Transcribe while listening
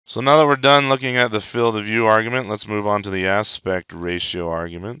So now that we're done looking at the field of view argument, let's move on to the aspect ratio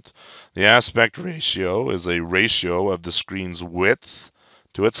argument. The aspect ratio is a ratio of the screen's width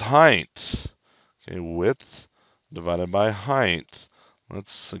to its height. Okay, width divided by height.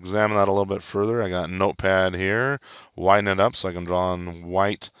 Let's examine that a little bit further. I got a notepad here. Widen it up so I can draw on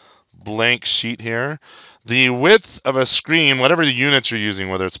white blank sheet here. The width of a screen, whatever the units you're using,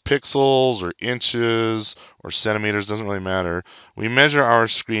 whether it's pixels or inches or centimeters, doesn't really matter. We measure our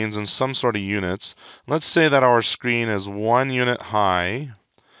screens in some sort of units. Let's say that our screen is 1 unit high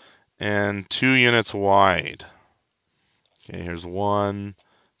and 2 units wide. Okay, here's 1,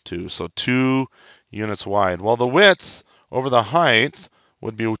 2. So 2 units wide. Well, the width over the height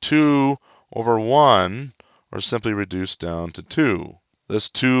would be 2 over 1, or simply reduced down to 2. This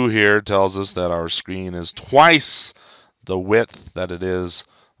 2 here tells us that our screen is twice the width that it is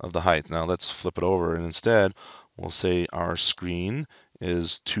of the height. Now let's flip it over, and instead we'll say our screen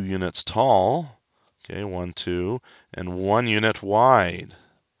is 2 units tall, okay, 1, 2, and 1 unit wide.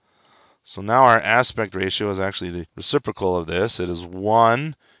 So now our aspect ratio is actually the reciprocal of this. It is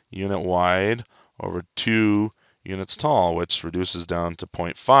 1 unit wide over 2 units tall, which reduces down to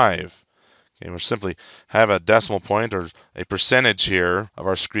 0.5. Okay, we'll simply have a decimal point or a percentage here of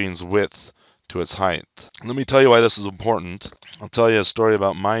our screen's width to its height. Let me tell you why this is important. I'll tell you a story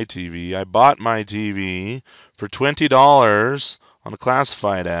about my TV. I bought my TV for $20 on a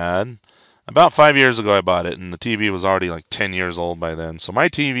classified ad. About 5 years ago I bought it, and the TV was already like 10 years old by then. So my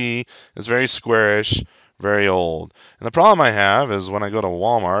TV is very squarish, very old. And the problem I have is when I go to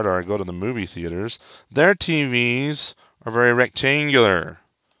Walmart or I go to the movie theaters, their TVs are very rectangular.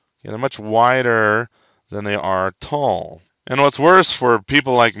 They're much wider than they are tall. And what's worse for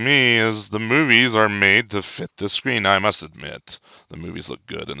people like me is the movies are made to fit the screen. Now, I must admit, the movies look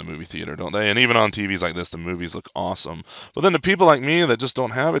good in the movie theater, don't they? And even on TVs like this, the movies look awesome. But then to people like me that just don't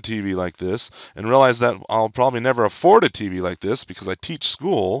have a TV like this and realize that I'll probably never afford a TV like this because I teach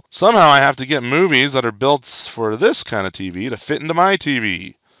school, somehow I have to get movies that are built for this kind of TV to fit into my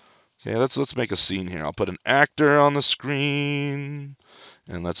TV. Okay, let's make a scene here. I'll put an actor on the screen.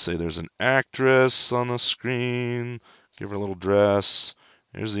 And let's say there's an actress on the screen. Give her a little dress.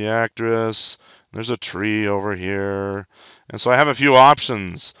 Here's the actress. There's a tree over here. And so I have a few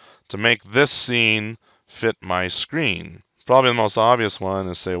options to make this scene fit my screen. Probably the most obvious one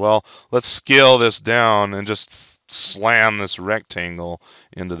is say, well, let's scale this down and just slam this rectangle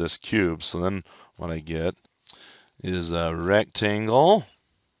into this cube. So then what I get is a rectangle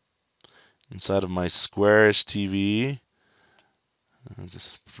inside of my squarish TV.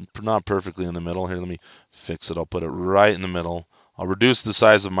 Just not perfectly in the middle. Here, let me fix it. I'll put it right in the middle. I'll reduce the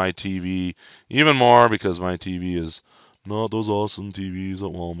size of my TV even more because my TV is not those awesome TVs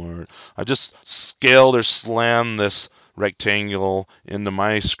at Walmart. I just scaled or slammed this rectangle into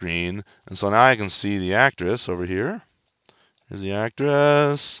my screen. And so now I can see the actress over here. Here's the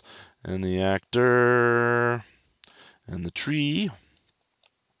actress and the actor and the tree.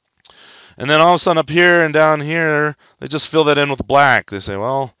 And then all of a sudden up here and down here, they just fill that in with black. They say,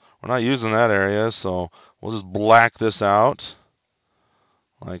 well, we're not using that area, so we'll just black this out,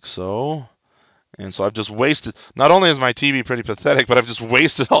 like so. And so I've just wasted, not only is my TV pretty pathetic, but I've just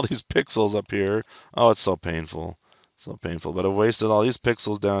wasted all these pixels up here. Oh, it's so painful. So painful. But I've wasted all these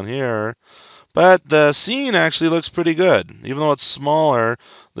pixels down here. But the scene actually looks pretty good. Even though it's smaller,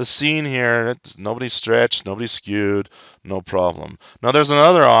 the scene here, nobody stretched, nobody skewed, no problem. Now there's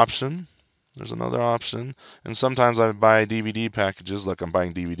another option. There's another option. And sometimes I buy DVD packages, like I'm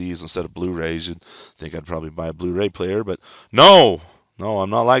buying DVDs instead of Blu-rays. You'd think I'd probably buy a Blu-ray player, but no, I'm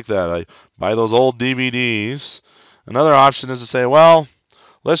not like that. I buy those old DVDs. Another option is to say, well,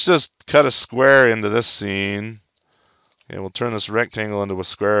 let's just cut a square into this scene. Okay, we'll turn this rectangle into a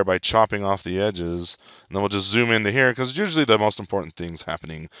square by chopping off the edges, and then we'll just zoom into here, because usually the most important thing's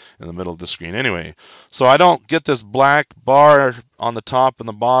happening in the middle of the screen anyway. So I don't get this black bar on the top and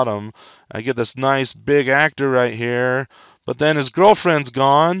the bottom. I get this nice big actor right here, but then his girlfriend's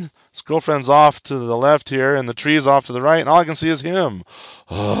gone. His girlfriend's off to the left here, and the tree's off to the right, and all I can see is him.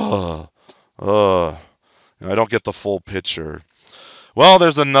 I don't get the full picture. Well,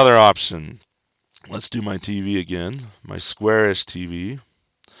 there's another option. Let's do my TV again, my squarish TV.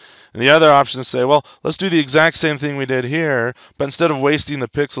 And the other option is say, well, let's do the exact same thing we did here, but instead of wasting the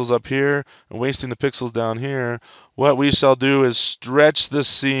pixels up here and wasting the pixels down here, what we shall do is stretch the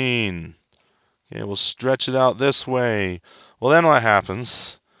scene. Okay, we'll stretch it out this way. Well, then what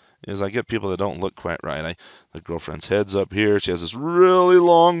happens is I get people that don't look quite right. The girlfriend's head's up here. She has this really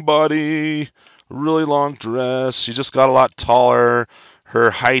long body, really long dress. She just got a lot taller. Her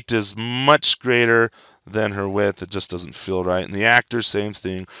height is much greater than her width. It just doesn't feel right. And the actor, same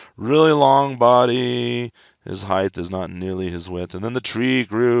thing. Really long body. His height is not nearly his width. And then the tree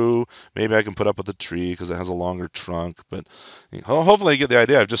grew. Maybe I can put up with the tree because it has a longer trunk. But hopefully you get the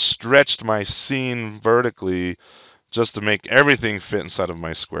idea. I've just stretched my scene vertically just to make everything fit inside of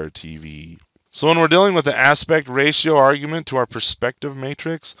my square TV. So when we're dealing with the aspect ratio argument to our perspective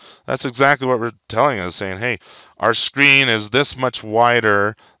matrix, that's exactly what we're telling us, saying, hey, our screen is this much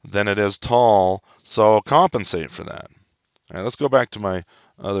wider than it is tall, so compensate for that. All right, let's go back to my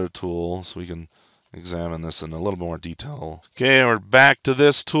other tool so we can examine this in a little more detail. Okay, we're back to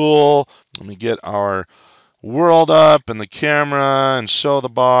this tool. Let me get our world up and the camera and show the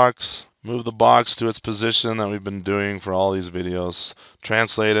box. Move the box to its position that we've been doing for all these videos.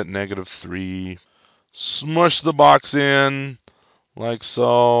 Translate it -3. Smush the box in like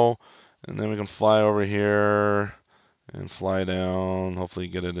so. And then we can fly over here and fly down. Hopefully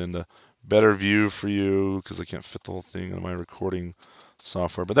get it into better view for you because I can't fit the whole thing in my recording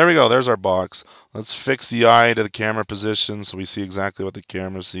software. But there we go. There's our box. Let's fix the eye to the camera position so we see exactly what the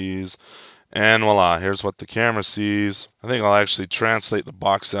camera sees. And voila, here's what the camera sees. I think I'll actually translate the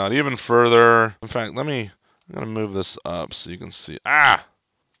box out even further. In fact, I'm going to move this up so you can see. Ah!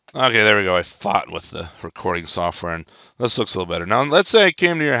 Okay, there we go. I fought with the recording software, and this looks a little better. Now, let's say I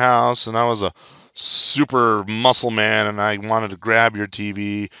came to your house, and I was a super muscle man, and I wanted to grab your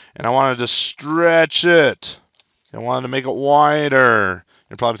TV, and I wanted to stretch it. I wanted to make it wider.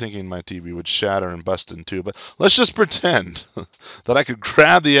 You're probably thinking my TV would shatter and bust in two, but let's just pretend that I could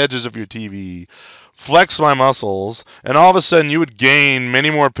grab the edges of your TV, flex my muscles, and all of a sudden you would gain many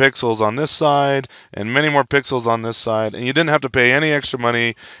more pixels on this side and many more pixels on this side, and you didn't have to pay any extra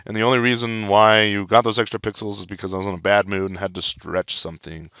money, and the only reason why you got those extra pixels is because I was in a bad mood and had to stretch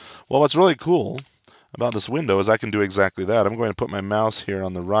something. Well, what's really cool about this window is I can do exactly that. I'm going to put my mouse here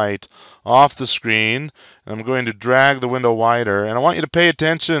on the right off the screen, and I'm going to drag the window wider, and I want you to pay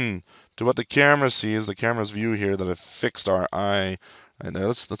attention to what the camera sees, the camera's view here that I've fixed our eye right there.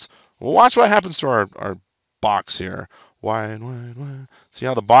 Let's watch what happens to our box here. Wide, wide, wide. See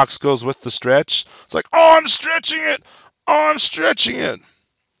how the box goes with the stretch? It's like, oh, I'm stretching it! Oh, I'm stretching it!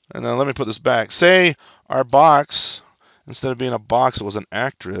 And then let me put this back. Say our box, instead of being a box, it was an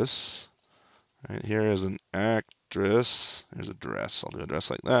actress. Right, here is an actress. Here's a dress. I'll do a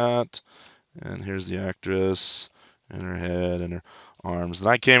dress like that. And here's the actress and her head and her arms.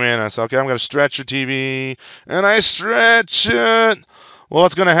 Then I came in and I said, okay, I'm going to stretch your TV. And I stretch it. Well,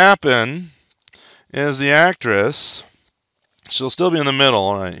 what's going to happen is the actress, she'll still be in the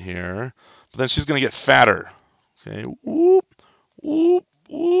middle right here, but then she's going to get fatter. Okay, whoop, whoop,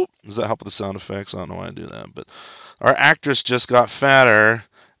 whoop. Does that help with the sound effects? I don't know why I do that. But our actress just got fatter.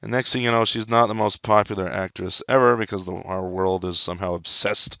 And next thing you know, she's not the most popular actress ever because our world is somehow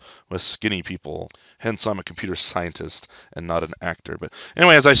obsessed with skinny people. Hence, I'm a computer scientist and not an actor. But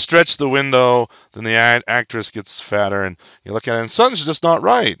anyway, as I stretch the window, then the actress gets fatter, and you look at it, and something's just not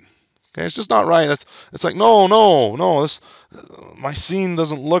right. Okay, it's just not right. It's like, no, my scene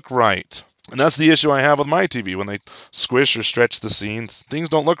doesn't look right. And that's the issue I have with my TV. When they squish or stretch the scene, things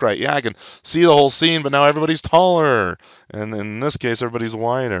don't look right. Yeah, I can see the whole scene, but now everybody's taller. And in this case, everybody's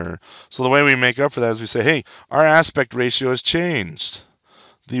wider. So the way we make up for that is we say, hey, our aspect ratio has changed.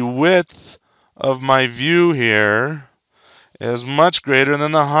 The width of my view here is much greater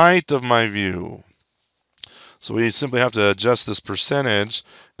than the height of my view. So we simply have to adjust this percentage,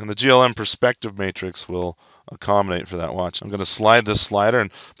 and the GLM perspective matrix will accommodate for that. Watch. I'm going to slide this slider, and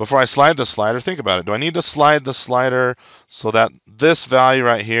before I slide the slider, think about it. Do I need to slide the slider so that this value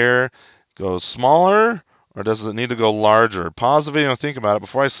right here goes smaller, or does it need to go larger? Pause the video and think about it.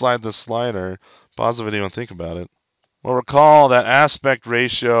 Before I slide this slider, pause the video and think about it. Well, recall that aspect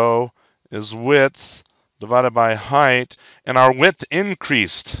ratio is width divided by height, and our width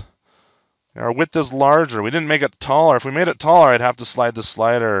increased. Our width is larger. We didn't make it taller. If we made it taller, I'd have to slide the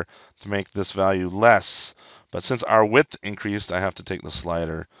slider to make this value less. But since our width increased, I have to take the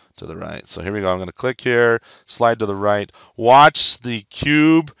slider to the right. So here we go. I'm going to click here, slide to the right. Watch the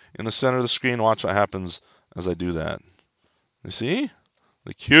cube in the center of the screen. Watch what happens as I do that. You see?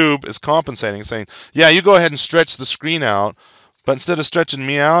 The cube is compensating, saying, yeah, you go ahead and stretch the screen out. But instead of stretching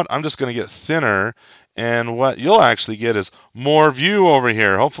me out, I'm just going to get thinner. And what you'll actually get is more view over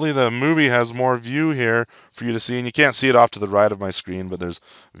here. Hopefully the movie has more view here for you to see. And you can't see it off to the right of my screen, but there's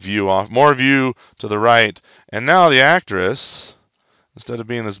view off, more view to the right. And now the actress, instead of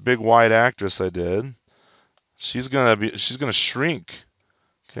being this big wide actress I did, she's gonna shrink.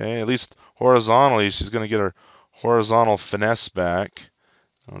 Okay, at least horizontally, she's gonna get her horizontal finesse back.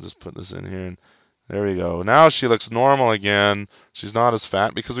 I'll just put this in here, and there we go. Now she looks normal again. She's not as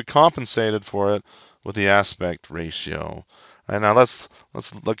fat because we compensated for it with the aspect ratio. All right, now let's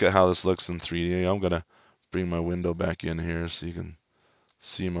look at how this looks in 3D. I'm gonna bring my window back in here so you can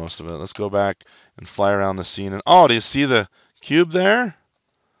see most of it. Let's go back and fly around the scene. And oh, do you see the cube there?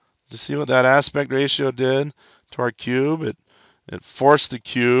 Do you see what that aspect ratio did to our cube? It forced the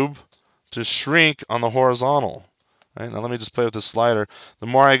cube to shrink on the horizontal. Right? Now let me just play with the slider. The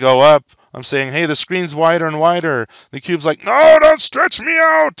more I go up, I'm saying, hey, the screen's wider and wider. The cube's like, no, don't stretch me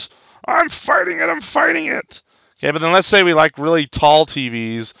out. I'm fighting it. I'm fighting it. Okay, but then let's say we like really tall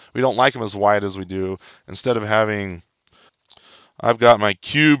TVs. We don't like them as wide as we do. Instead of having, I've got my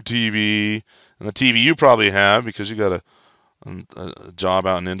cube TV, and the TV you probably have because you got a job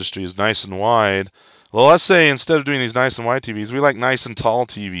out in industry is nice and wide. Well, let's say instead of doing these nice and wide TVs, we like nice and tall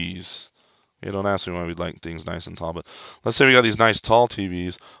TVs. You don't ask me why we'd like things nice and tall, but let's say we got these nice tall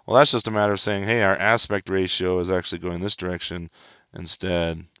TVs. Well, that's just a matter of saying, hey, our aspect ratio is actually going this direction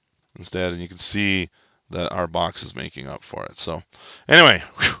instead, and you can see that our box is making up for it. So anyway,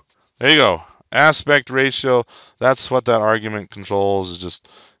 there you go. Aspect ratio, that's what that argument controls, is just,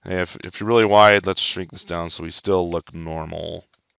 hey, if you're really wide, let's shrink this down so we still look normal.